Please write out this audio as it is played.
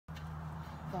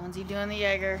Bonesy doing the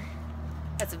Jaeger.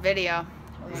 That's a video.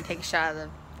 We're gonna take a shot of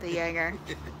the Jaeger.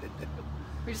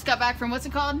 We just got back from, what's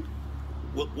it called?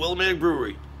 Willamette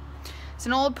Brewery. It's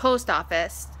an old post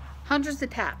office. Hundreds of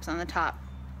taps on the top.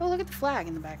 Oh, look at the flag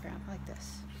in the background. I like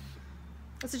this.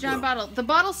 That's a giant bottle. The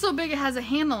bottle's so big it has a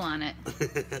handle on it.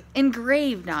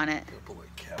 Engraved on it.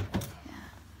 Yeah.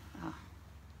 Oh.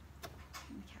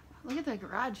 Look at the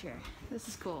garage here. This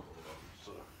is cool.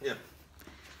 Yeah.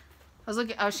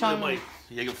 I was showing my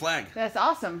Jaeger flag. That's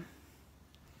awesome.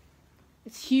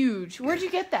 It's huge. Where'd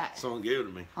you get that? Someone gave it to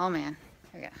me. Oh man.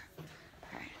 Here we go.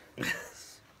 Alright.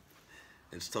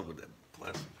 It's tough with that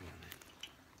plastic thing.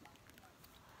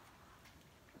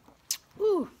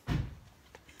 Ooh.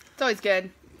 It's always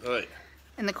good. All right.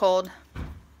 In the cold.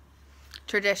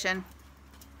 Tradition.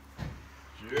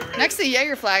 Sure. Next to the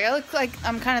Jaeger flag, I look like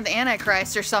I'm kind of the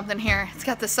antichrist or something here. It's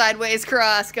got the sideways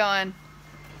cross going.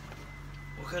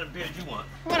 What kind of beer do you want?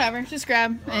 Whatever, just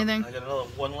grab anything. I got another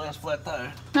one last flat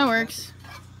tire. That works.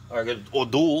 Or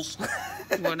duels.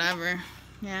 Whatever.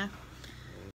 Yeah.